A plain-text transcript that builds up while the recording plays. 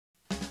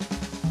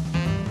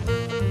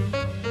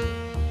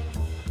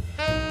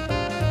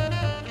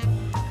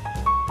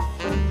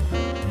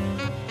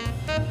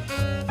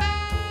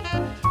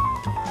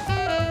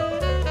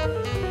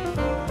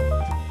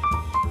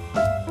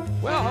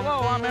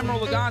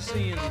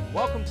Marcy, and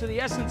welcome to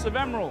the Essence of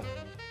Emeril.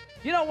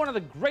 You know, one of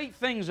the great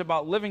things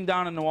about living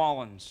down in New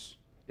Orleans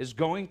is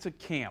going to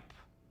camp.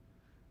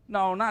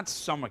 No, not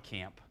summer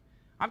camp.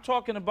 I'm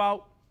talking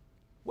about,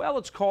 well,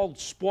 it's called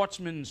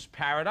Sportsman's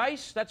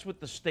Paradise. That's what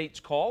the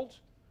state's called.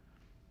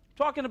 I'm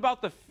talking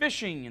about the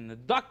fishing and the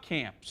duck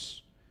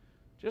camps.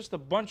 Just a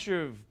bunch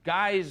of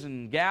guys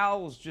and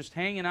gals just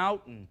hanging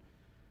out and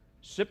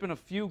sipping a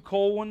few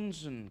cold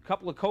ones and a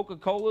couple of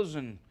Coca-Colas,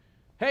 and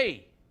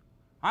hey,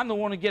 I'm the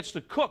one who gets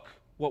to cook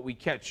what we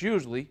catch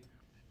usually.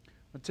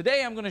 But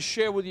today I'm going to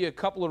share with you a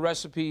couple of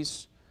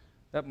recipes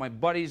that my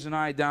buddies and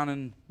I down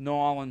in New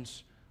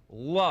Orleans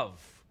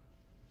love.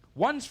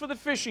 One's for the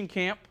fishing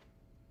camp,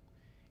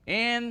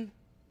 and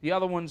the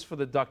other one's for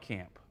the duck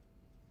camp.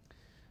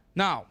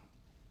 Now,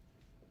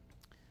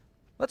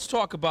 let's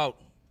talk about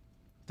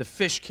the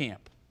fish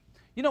camp.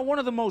 You know, one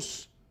of the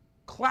most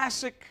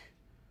classic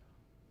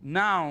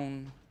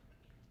known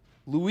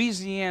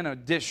Louisiana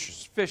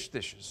dishes, fish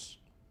dishes.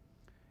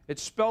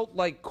 It's spelt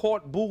like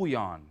court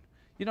bouillon.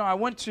 You know, I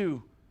went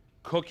to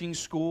cooking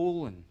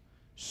school and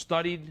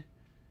studied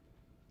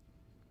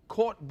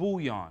court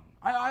bouillon.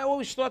 I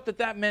always thought that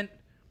that meant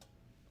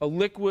a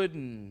liquid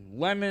and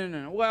lemon,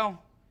 and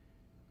well,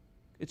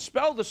 it's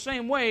spelled the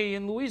same way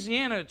in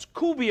Louisiana. It's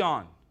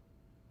coubillon.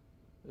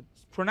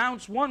 It's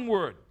pronounced one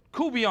word,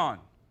 coubillon.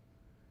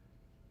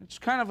 It's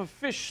kind of a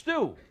fish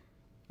stew,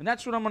 and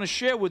that's what I'm going to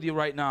share with you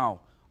right now,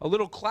 a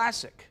little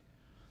classic.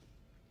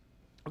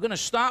 We're going to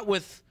start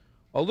with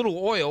a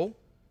little oil.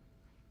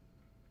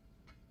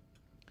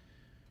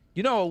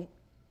 You know,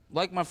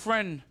 like my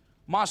friend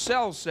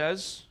Marcel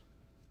says,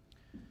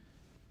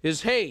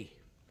 is, hey,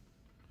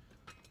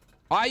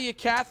 are you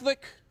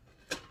Catholic,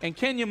 and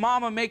can your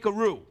mama make a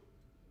roux?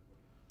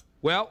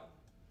 Well,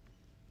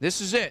 this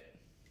is it.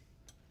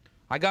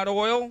 I got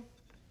oil.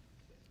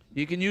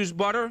 You can use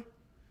butter.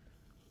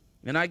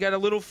 And I got a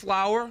little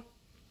flour.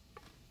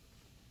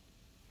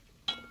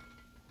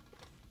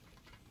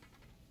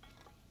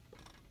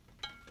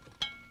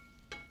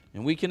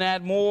 And we can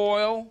add more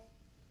oil.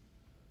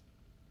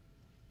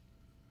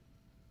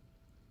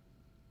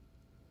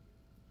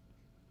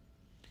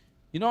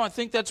 You know, I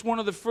think that's one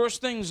of the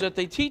first things that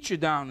they teach you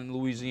down in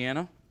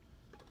Louisiana.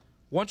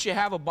 Once you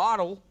have a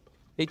bottle,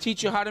 they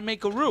teach you how to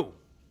make a roux.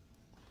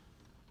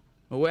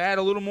 We'll add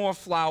a little more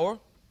flour.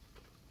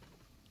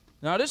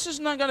 Now, this is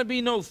not going to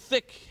be no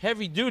thick,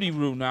 heavy-duty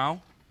roux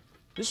now.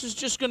 This is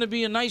just going to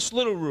be a nice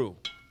little roux.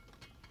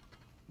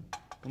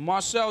 And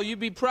Marcel, you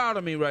be proud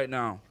of me right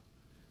now.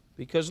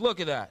 Because look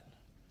at that.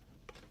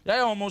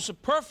 That's almost a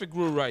perfect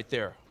roux right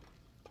there.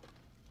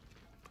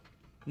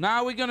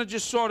 Now we're going to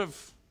just sort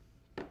of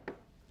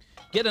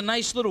get a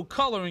nice little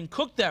color and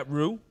cook that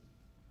roux.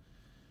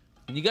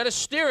 And you got to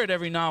stir it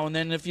every now and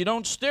then. If you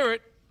don't stir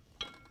it,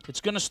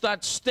 it's going to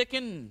start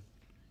sticking.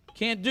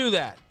 Can't do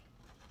that.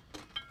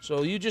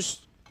 So you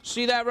just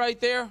see that right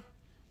there?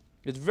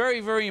 It's very,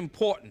 very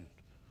important,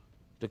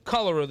 the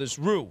color of this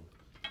roux.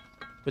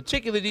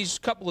 Particularly these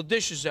couple of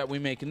dishes that we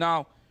make.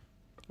 Now,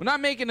 we're not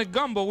making a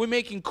gumbo, we're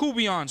making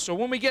coubillon. So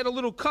when we get a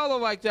little color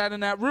like that in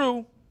that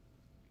roux,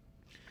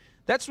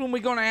 that's when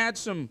we're going to add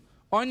some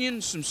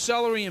onions, some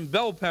celery, and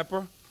bell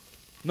pepper,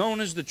 known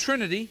as the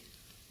Trinity.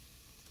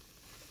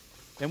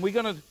 And we're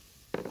going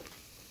to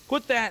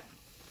put that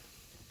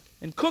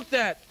and cook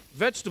that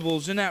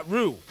vegetables in that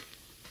roux.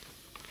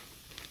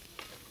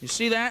 You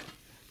see that?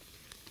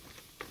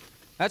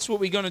 That's what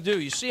we're going to do.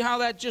 You see how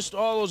that just,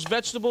 all those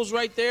vegetables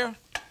right there?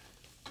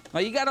 Now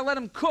you got to let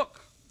them cook.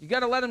 You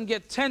got to let them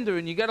get tender,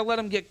 and you got to let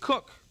them get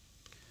cooked.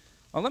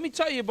 Now let me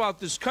tell you about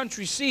this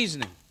country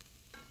seasoning.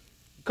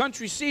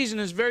 Country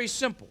seasoning is very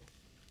simple.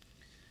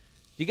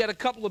 You got a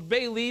couple of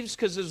bay leaves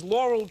because there's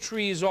laurel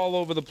trees all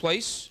over the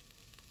place.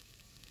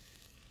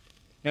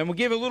 And we'll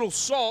give a little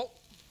salt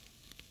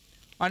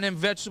on them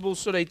vegetables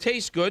so they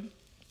taste good.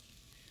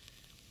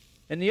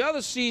 And the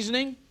other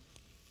seasoning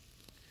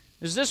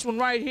is this one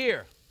right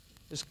here.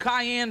 This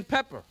cayenne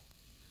pepper.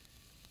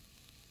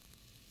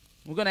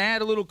 We're going to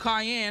add a little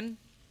cayenne.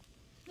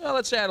 Well,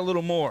 let's add a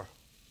little more.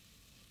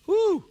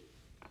 Woo!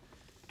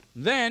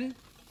 Then,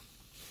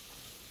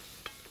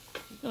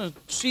 we're going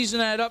to season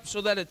that up so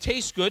that it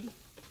tastes good.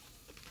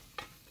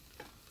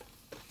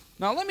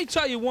 Now, let me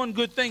tell you one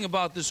good thing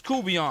about this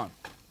coubillon.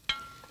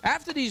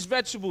 After these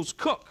vegetables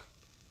cook,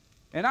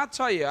 and I'll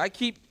tell you, I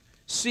keep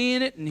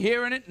seeing it and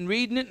hearing it and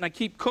reading it, and I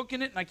keep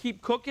cooking it, and I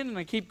keep cooking, and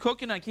I keep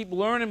cooking, and I keep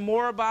learning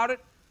more about it.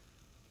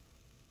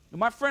 And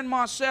my friend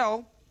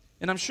Marcel,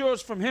 and I'm sure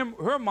it's from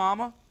her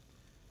mama,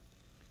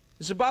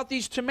 is about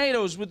these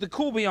tomatoes with the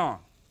coubillon.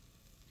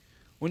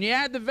 When you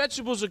add the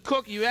vegetables to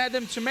cook, you add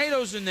them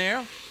tomatoes in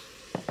there.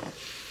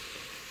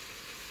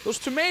 Those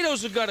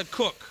tomatoes have got to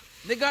cook.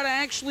 They got to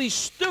actually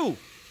stew.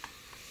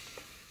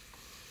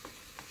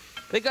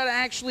 They got to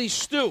actually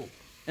stew.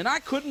 And I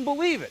couldn't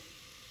believe it.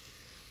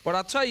 But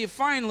I'll tell you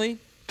finally,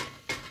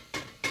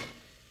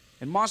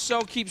 and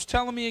Marcel keeps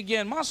telling me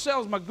again,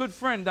 Marcel's my good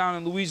friend down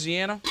in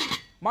Louisiana.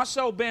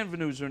 Marcel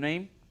Benvenue's her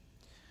name.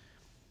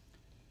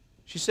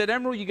 She said,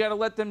 Emeril, you got to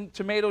let them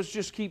tomatoes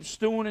just keep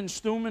stewing and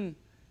stewing.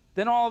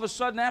 then all of a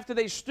sudden, after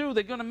they stew,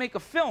 they're going to make a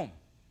film.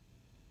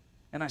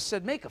 And I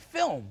said, make a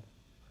film?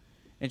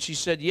 And she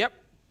said, yep.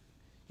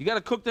 You got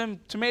to cook them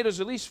tomatoes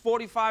at least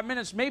 45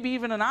 minutes, maybe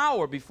even an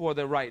hour before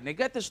they're right. And they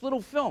got this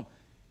little film.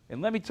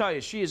 And let me tell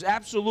you, she is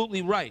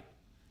absolutely right.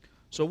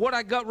 So what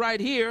I got right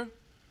here,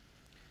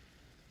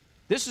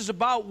 this is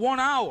about 1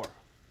 hour.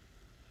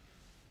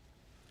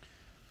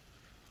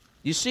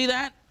 You see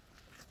that?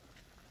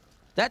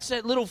 That's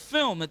that little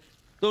film that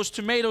those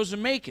tomatoes are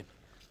making.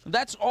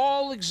 That's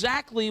all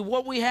exactly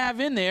what we have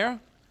in there.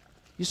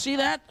 You see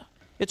that?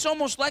 It's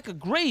almost like a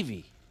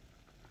gravy.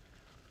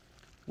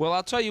 Well,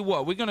 I'll tell you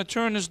what. We're going to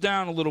turn this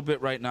down a little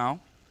bit right now.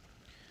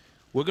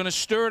 We're going to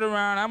stir it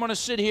around. I'm going to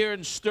sit here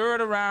and stir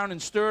it around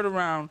and stir it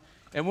around.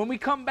 And when we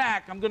come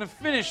back, I'm going to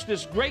finish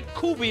this great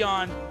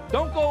coubillon.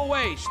 Don't go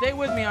away. Stay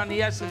with me on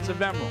the Essence of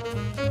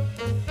Emeril.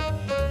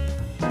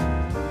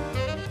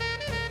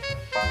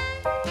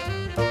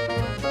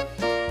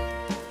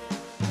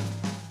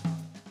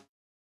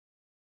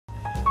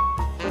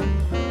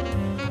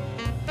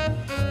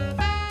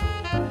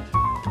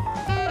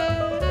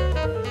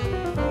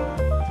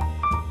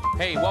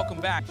 Hey, welcome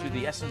back to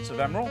the Essence of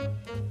Emeril.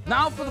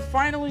 Now for the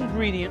final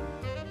ingredient,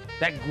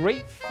 that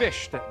great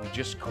fish that we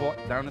just caught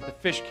down at the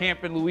fish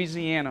camp in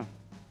Louisiana.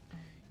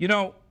 You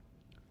know,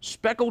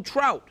 speckled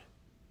trout.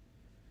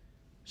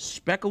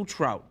 Speckled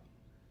trout.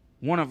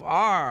 One of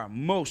our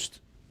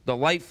most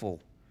delightful,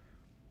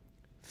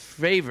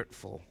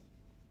 favoriteful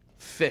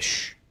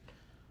fish.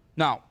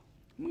 Now,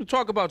 I'm going to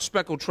talk about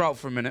speckled trout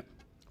for a minute,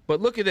 but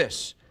look at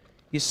this.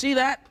 You see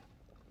that?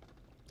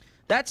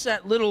 That's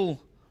that little...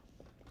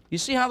 You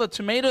see how the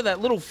tomato,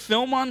 that little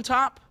film on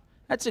top?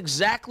 That's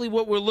exactly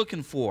what we're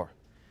looking for.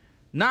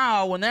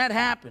 Now, when that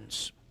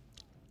happens,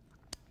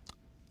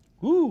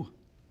 you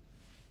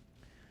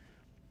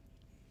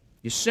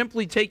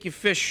simply take your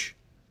fish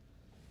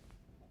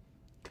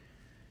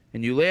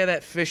and you layer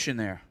that fish in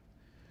there.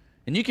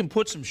 And you can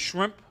put some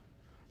shrimp.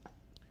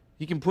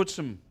 You can put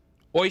some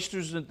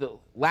oysters at the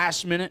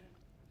last minute.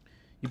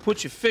 You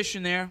put your fish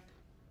in there.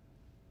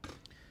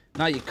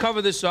 Now you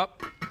cover this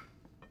up.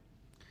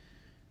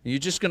 You're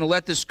just going to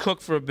let this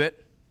cook for a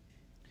bit.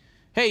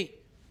 Hey,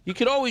 you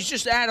could always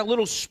just add a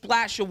little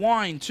splash of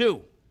wine,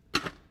 too.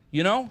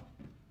 You know?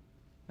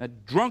 A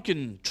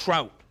drunken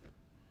trout.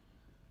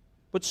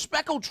 But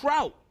speckled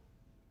trout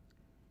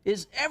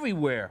is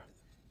everywhere.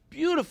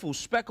 Beautiful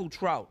speckled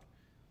trout.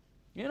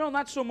 You know,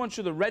 not so much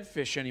of the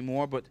redfish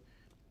anymore, but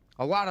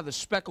a lot of the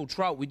speckled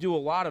trout. We do a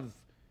lot of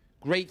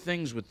great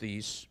things with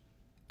these.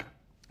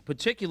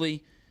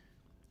 Particularly,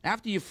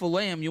 after you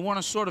fillet them, you want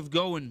to sort of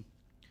go and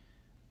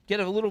get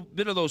a little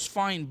bit of those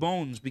fine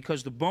bones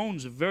because the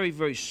bones are very,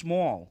 very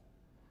small.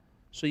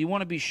 So you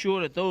want to be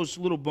sure that those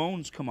little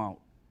bones come out.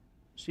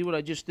 See what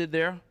I just did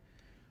there?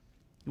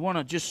 You want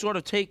to just sort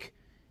of take,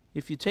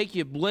 if you take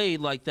your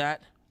blade like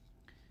that,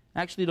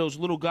 actually those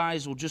little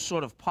guys will just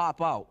sort of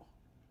pop out.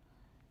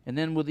 And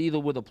then with either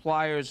with the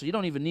pliers, you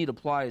don't even need a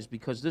pliers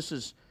because this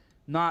is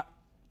not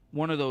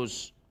one of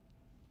those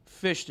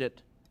fish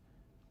that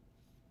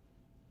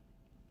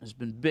has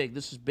been big.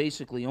 This is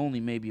basically only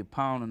maybe 1.5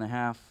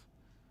 pounds,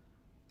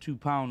 2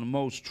 pound the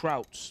most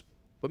trouts.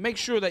 But make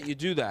sure that you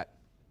do that.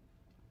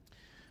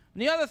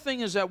 And the other thing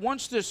is that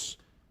once this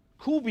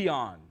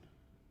coubillon,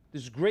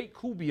 this great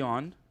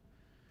coubillon,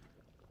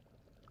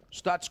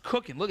 starts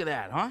cooking, look at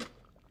that, huh?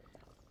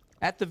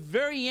 At the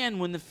very end,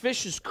 when the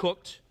fish is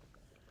cooked,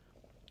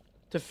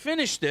 to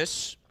finish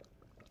this,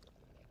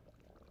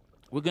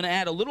 we're going to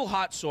add a little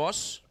hot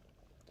sauce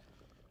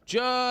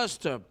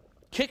just to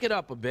kick it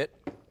up a bit.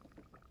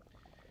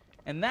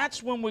 And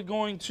that's when we're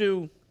going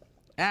to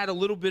add a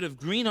little bit of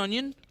green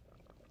onion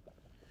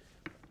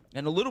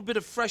and a little bit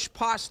of fresh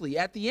parsley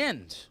at the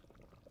end.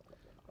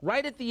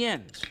 Right at the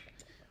end.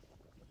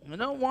 I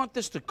don't want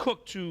this to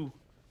cook too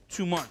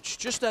much.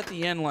 Just at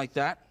the end like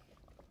that.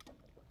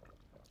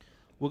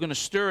 We're going to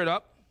stir it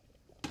up.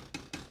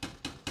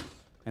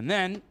 And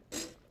then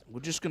we're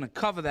just going to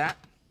cover that.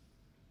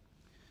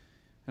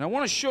 And I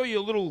want to show you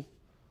a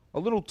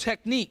little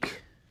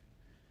technique.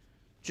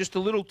 Just a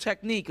little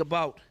technique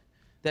about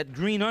that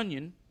green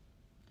onion.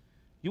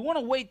 You want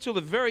to wait till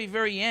the very,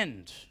 very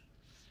end.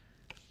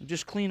 And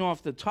just clean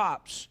off the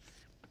tops.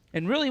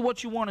 And really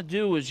what you want to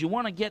do is you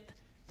want to get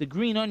the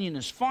green onion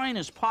as fine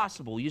as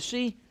possible. You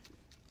see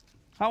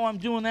how I'm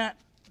doing that?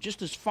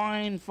 Just as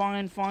fine,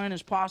 fine, fine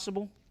as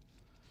possible.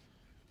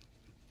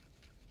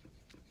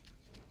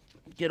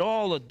 Get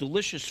all the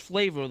delicious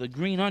flavor of the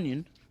green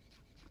onion.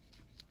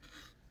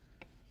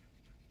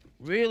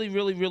 Really,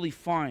 really, really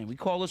fine. We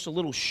call this a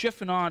little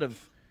chiffonade of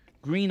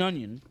green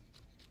onion.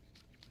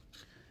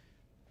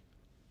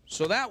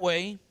 So that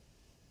way,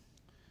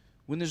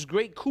 when this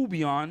great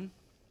coubillon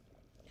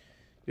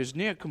is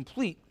near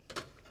complete,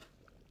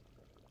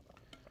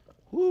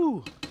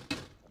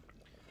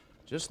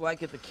 just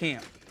like at the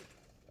camp,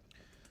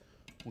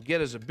 we'll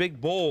get us a big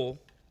bowl.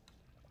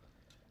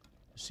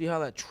 See how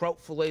that trout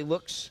fillet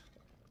looks?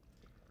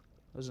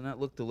 Doesn't that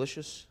look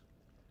delicious?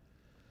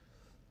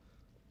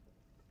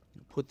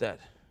 Put that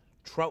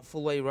trout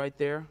fillet right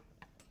there.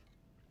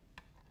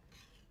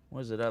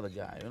 Where's that other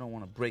guy? I don't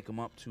want to break him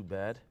up too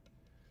bad.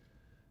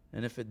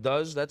 And if it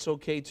does, that's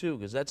okay too,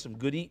 because that's some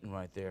good eating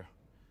right there.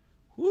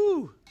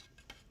 Woo!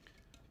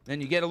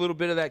 Then you get a little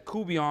bit of that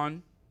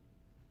coubion.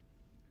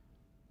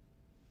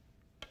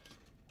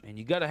 And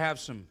you got to have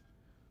some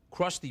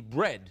crusty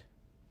bread.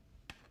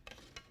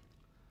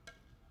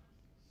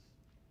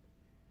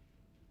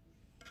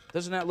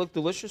 Doesn't that look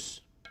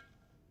delicious?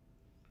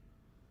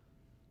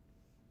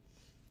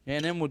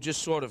 And then we'll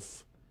just sort of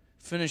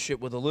finish it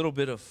with a little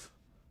bit of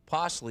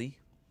parsley,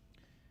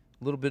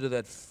 a little bit of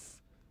that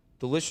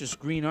delicious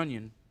green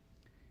onion.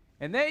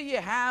 And there you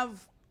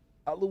have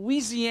a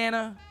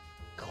Louisiana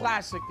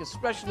classic,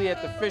 especially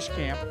at the fish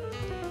camp.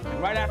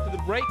 And right after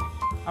the break,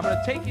 I'm going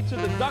to take you to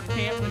the duck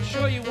camp and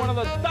show you one of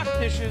the duck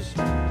dishes.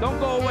 Don't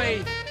go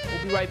away.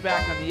 We'll be right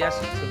back on the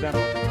Essence of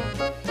Emeril.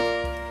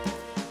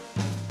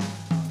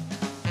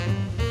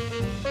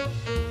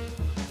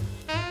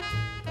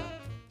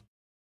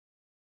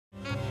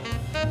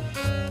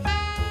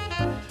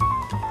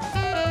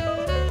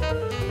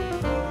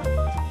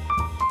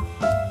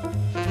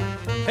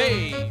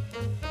 Hey,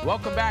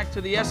 welcome back to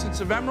the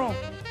Essence of Emeril.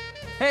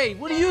 Hey,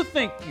 what do you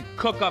think you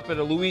cook up at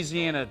a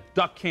Louisiana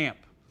duck camp?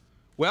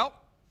 Well,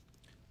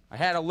 I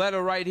had a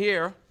letter right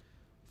here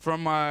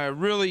from my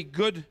really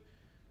good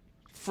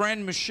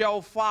friend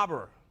Michelle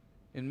Faber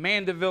in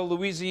Mandeville,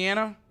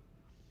 Louisiana,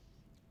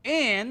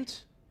 and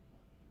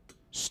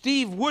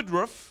Steve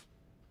Woodruff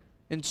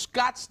in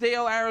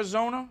Scottsdale,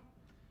 Arizona.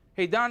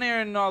 Hey, down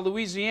there in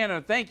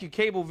Louisiana, thank you,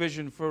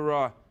 Cablevision,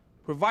 for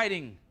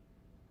providing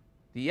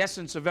the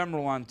Essence of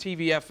Emeril on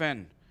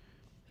TVFN.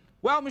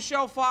 Well,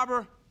 Michelle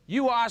Faber,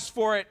 you asked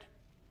for it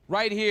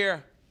right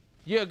here.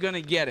 You're going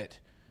to get it.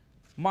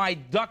 My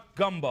duck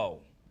gumbo.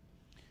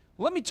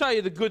 Let me tell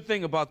you the good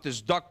thing about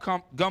this duck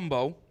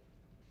gumbo.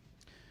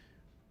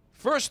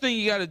 First thing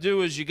you got to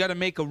do is you got to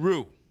make a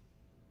roux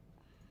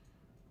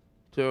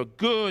to a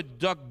good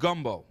duck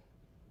gumbo.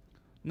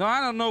 Now,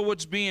 I don't know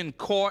what's being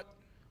caught,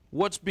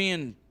 what's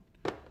being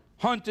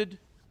hunted,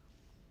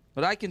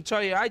 but I can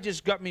tell you I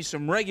just got me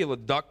some regular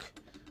duck,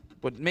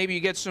 but maybe you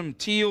get some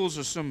teals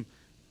or some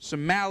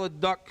mallard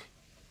duck.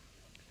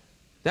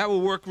 That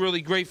will work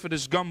really great for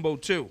this gumbo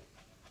too.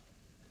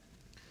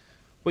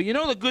 But you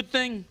know the good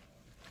thing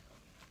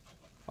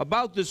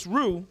about this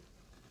roux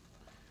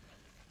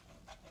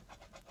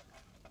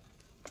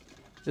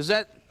is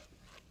that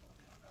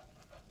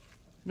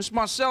Miss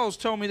Marcel's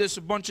told me this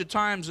a bunch of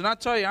times, and I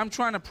tell you, I'm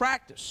trying to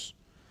practice.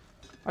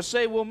 I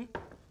say, well,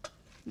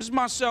 Miss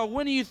Marcel,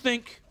 when do you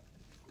think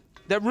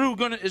that roux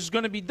is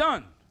going to be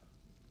done?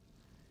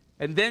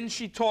 And then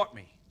she taught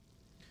me.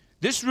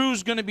 This roux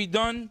is going to be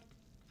done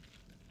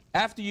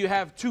after you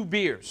have 2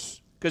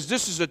 beers, because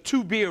this is a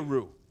 2-beer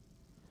roux.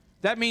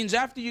 That means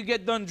after you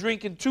get done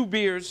drinking 2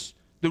 beers,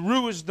 the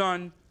roux is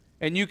done,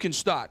 and you can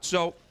start.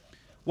 So,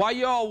 while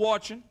you're all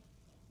watching,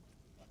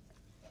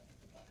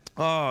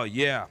 oh,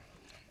 yeah.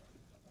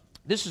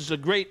 This is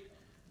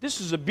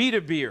a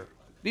Beta beer.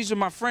 These are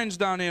my friends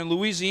down there in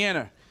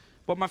Louisiana.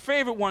 But my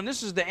favorite one,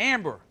 this is the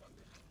amber.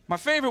 My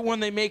favorite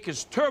one they make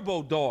is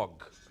Turbo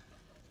Dog.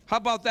 How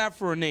about that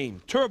for a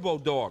name? Turbo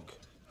Dog.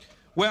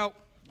 Well,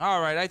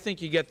 all right, I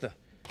think you get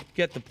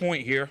the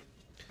point here.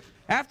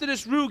 After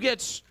this roux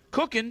gets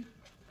cooking,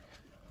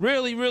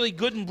 really, really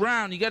good and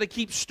brown, you got to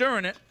keep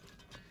stirring it.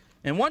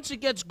 And once it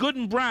gets good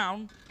and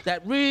brown,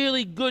 that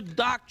really good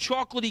dark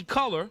chocolatey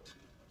color,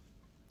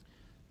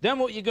 then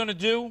what you're going to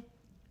do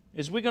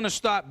is we're going to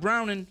start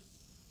browning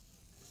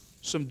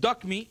some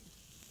duck meat,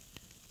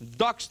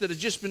 ducks that have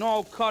just been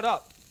all cut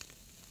up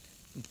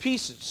in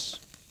pieces.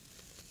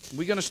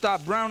 We're going to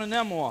start browning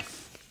them off.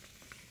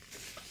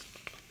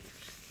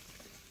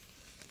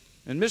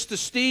 And Mr.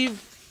 Steve,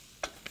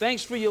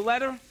 thanks for your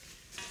letter.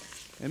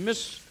 And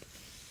Miss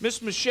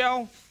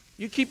Michelle,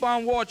 you keep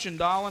on watching,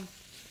 darling.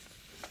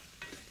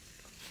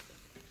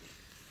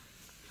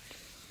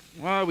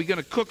 Well, we're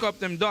going to cook up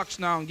them ducks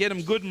now and get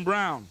them good and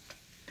brown.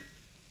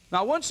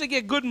 Now, once they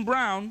get good and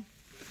brown,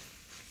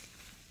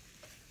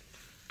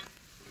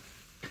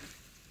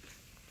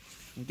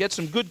 and get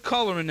some good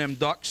color in them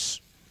ducks,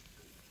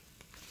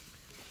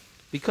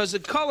 because the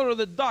color of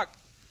the duck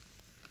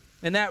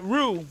and that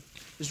roux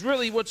is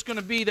really what's going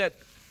to be that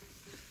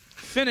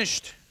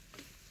finished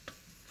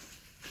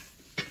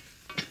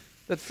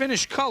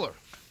color.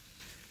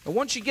 And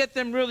once you get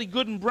them really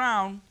good and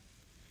brown,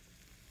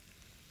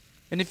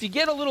 and if you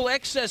get a little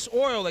excess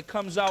oil that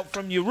comes out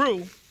from your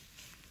roux,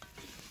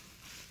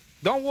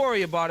 don't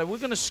worry about it. We're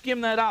going to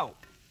skim that out.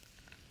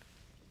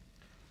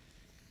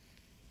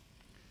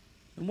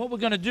 And what we're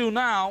going to do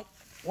now,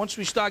 once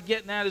we start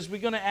getting that, is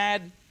we're going to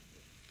add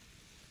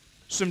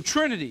some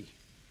Trinity,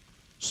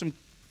 some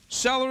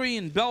celery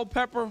and bell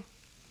pepper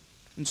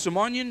and some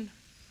onion.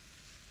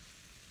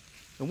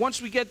 And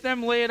once we get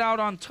them laid out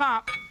on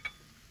top,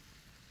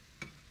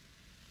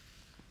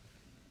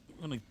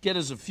 we're going to get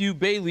us a few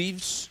bay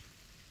leaves.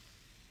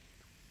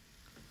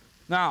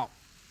 Now,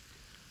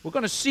 we're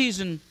going to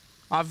season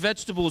our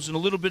vegetables and a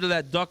little bit of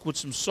that duck with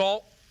some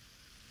salt.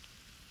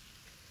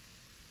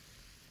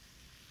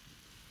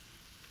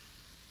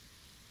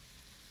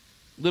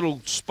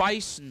 little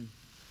spice and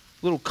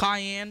little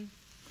cayenne.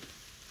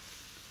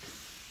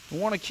 I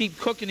want to keep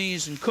cooking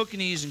these and cooking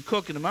these and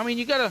cooking them. I mean,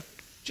 you got to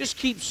just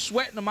keep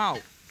sweating them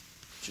out.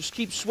 Just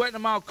keep sweating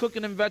them out,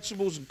 cooking them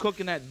vegetables and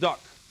cooking that duck.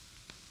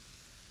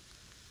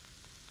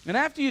 And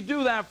after you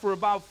do that for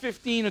about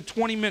 15 or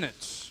 20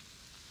 minutes,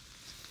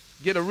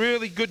 get a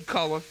really good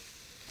color.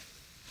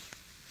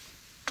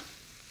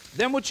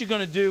 Then what you're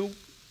going to do,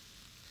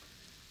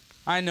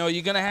 I know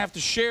you're going to have to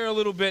share a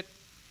little bit.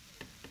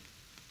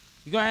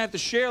 You're going to have to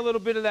share a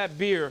little bit of that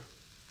beer,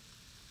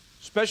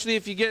 especially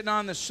if you're getting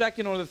on the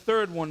second or the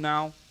third one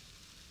now.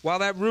 While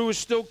that roux is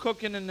still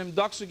cooking and them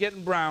ducks are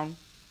getting brown,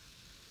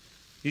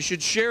 you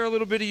should share a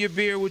little bit of your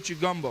beer with your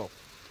gumbo.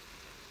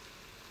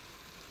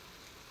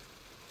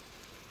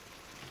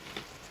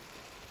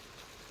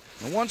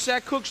 And once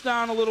that cooks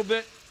down a little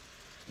bit,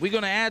 we're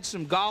going to add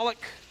some garlic.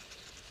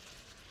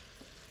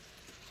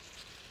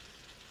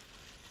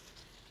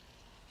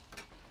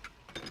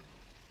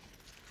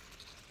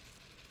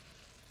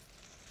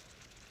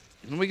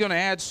 And we're going to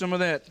add some of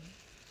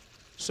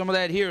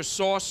that here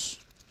sauce.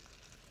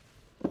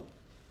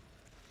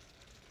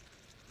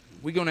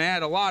 We're going to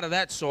add a lot of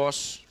that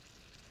sauce.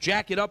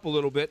 Jack it up a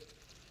little bit.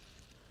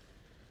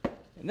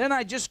 And then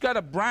I just got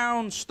a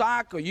brown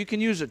stock, or you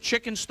can use a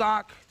chicken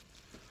stock,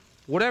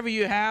 whatever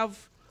you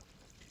have.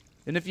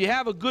 And if you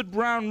have a good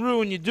brown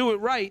roux and you do it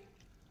right,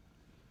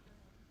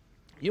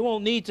 you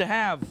won't need to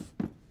have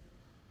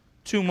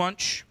too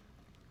much.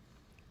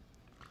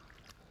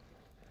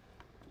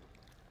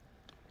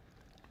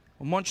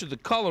 Much of the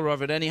color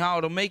of it anyhow.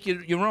 It'll make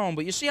it your own.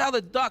 But you see how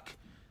the duck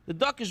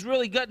has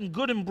really gotten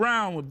good and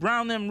brown. We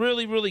brown them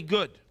really, really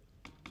good.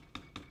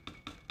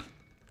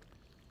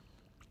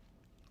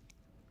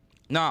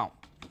 Now,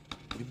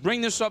 you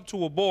bring this up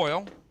to a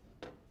boil.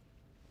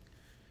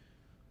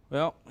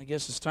 Well, I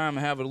guess it's time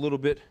to have it a little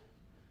bit.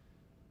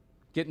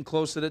 Getting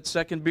close to that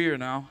second beer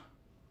now.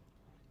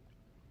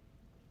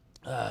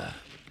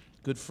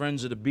 Good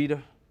friends of the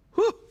beater.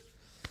 Whew.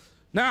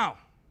 Now,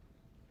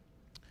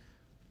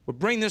 we'll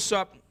bring this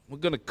up. We're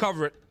going to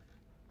cover it.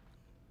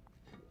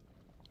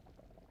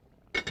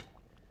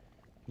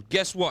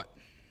 Guess what?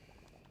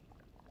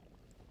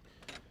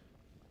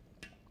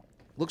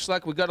 Looks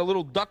like we got a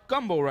little duck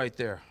gumbo right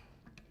there.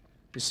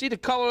 You see the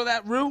color of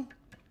that roux?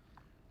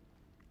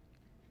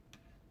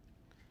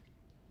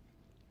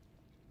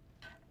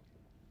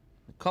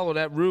 The color of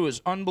that roux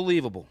is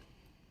unbelievable.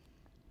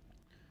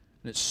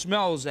 And it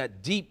smells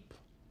that deep.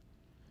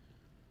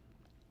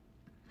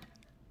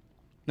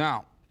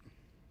 Now,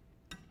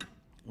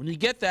 when you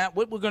get that,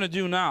 what we're going to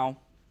do now,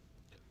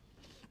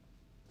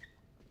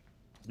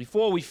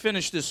 before we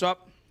finish this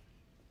up,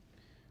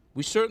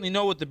 we certainly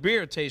know what the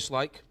beer tastes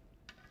like.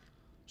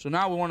 So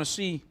now we want to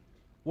see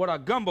what our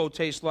gumbo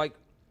tastes like,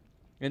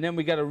 and then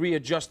we got to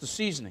readjust the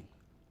seasoning.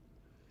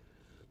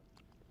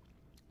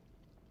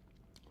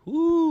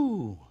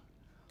 Ooh.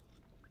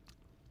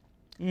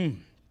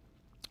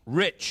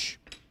 Rich,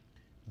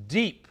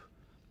 deep,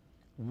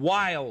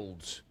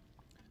 wild,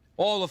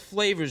 all the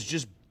flavors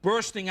just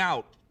bursting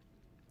out.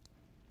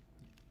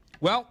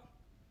 Well,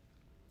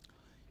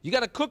 you got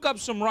to cook up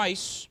some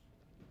rice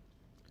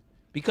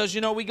because,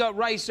 you know, we got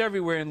rice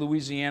everywhere in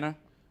Louisiana.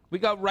 We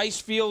got rice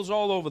fields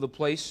all over the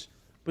place,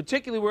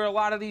 particularly where a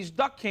lot of these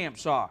duck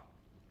camps are.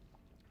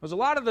 Because a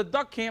lot of the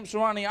duck camps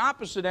are on the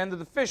opposite end of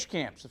the fish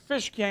camps. The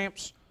fish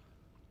camps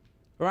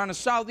are on the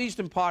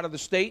southeastern part of the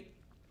state.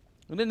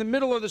 And in the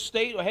middle of the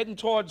state, we're heading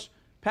towards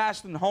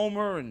Paston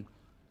Homer and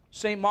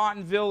St.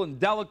 Martinville and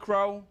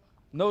Delacroix,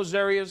 and those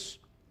areas,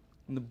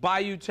 and the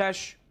Bayou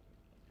Teche.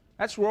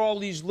 That's where all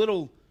these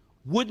little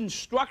wooden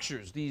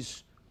structures,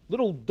 these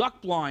little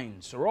duck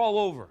blinds are all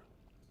over.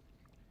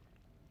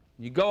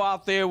 You go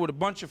out there with a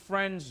bunch of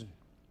friends and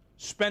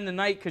spend the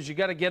night because you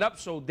got to get up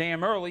so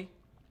damn early.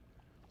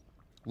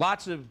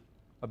 Lots of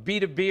a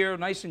beat of beer,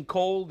 nice and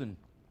cold, and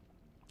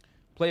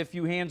play a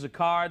few hands of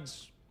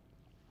cards.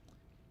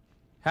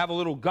 Have a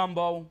little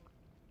gumbo,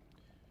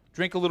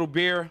 drink a little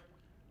beer,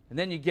 and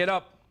then you get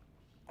up,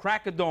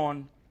 crack of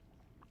dawn,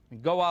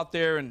 and go out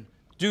there and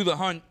do the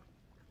hunt.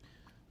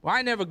 Well,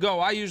 I never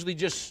go. I usually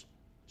just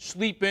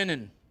sleep in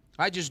and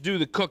I just do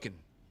the cooking.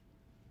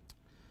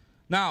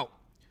 Now,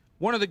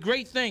 one of the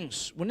great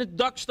things, when the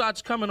duck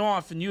starts coming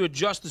off and you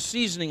adjust the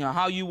seasoning on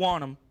how you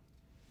want them,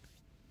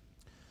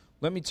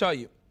 let me tell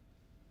you,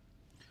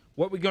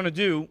 what we're going to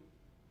do,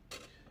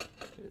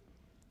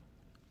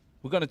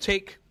 we're going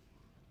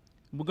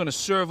to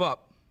serve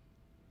up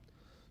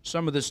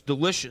some of this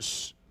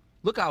delicious,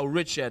 look how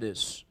rich that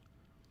is.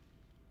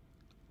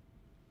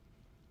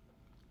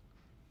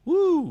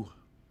 Woo!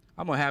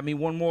 I'm going to have me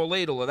one more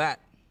ladle of that.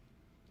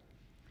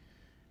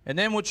 And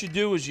then what you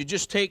do is you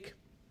just take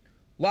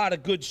a lot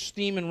of good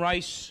steaming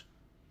rice.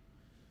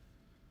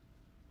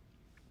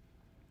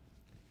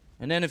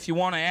 And then if you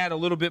want to add a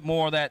little bit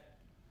more of that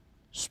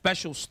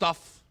special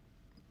stuff,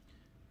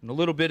 and a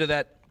little bit of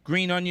that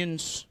green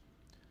onions,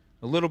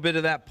 a little bit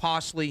of that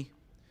parsley,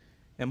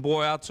 and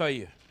boy, I'll tell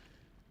you,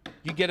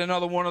 you get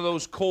another one of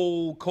those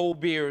cold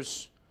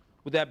beers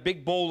with that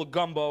big bowl of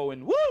gumbo,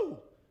 and woo!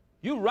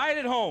 You right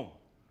at home,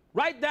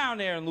 right down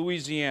there in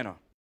Louisiana.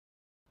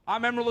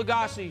 I'm Emeril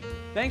Lagasse.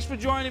 Thanks for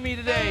joining me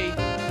today,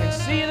 and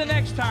see you the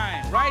next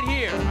time right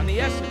here on The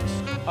Essence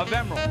of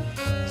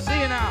Emeril. See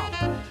you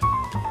now.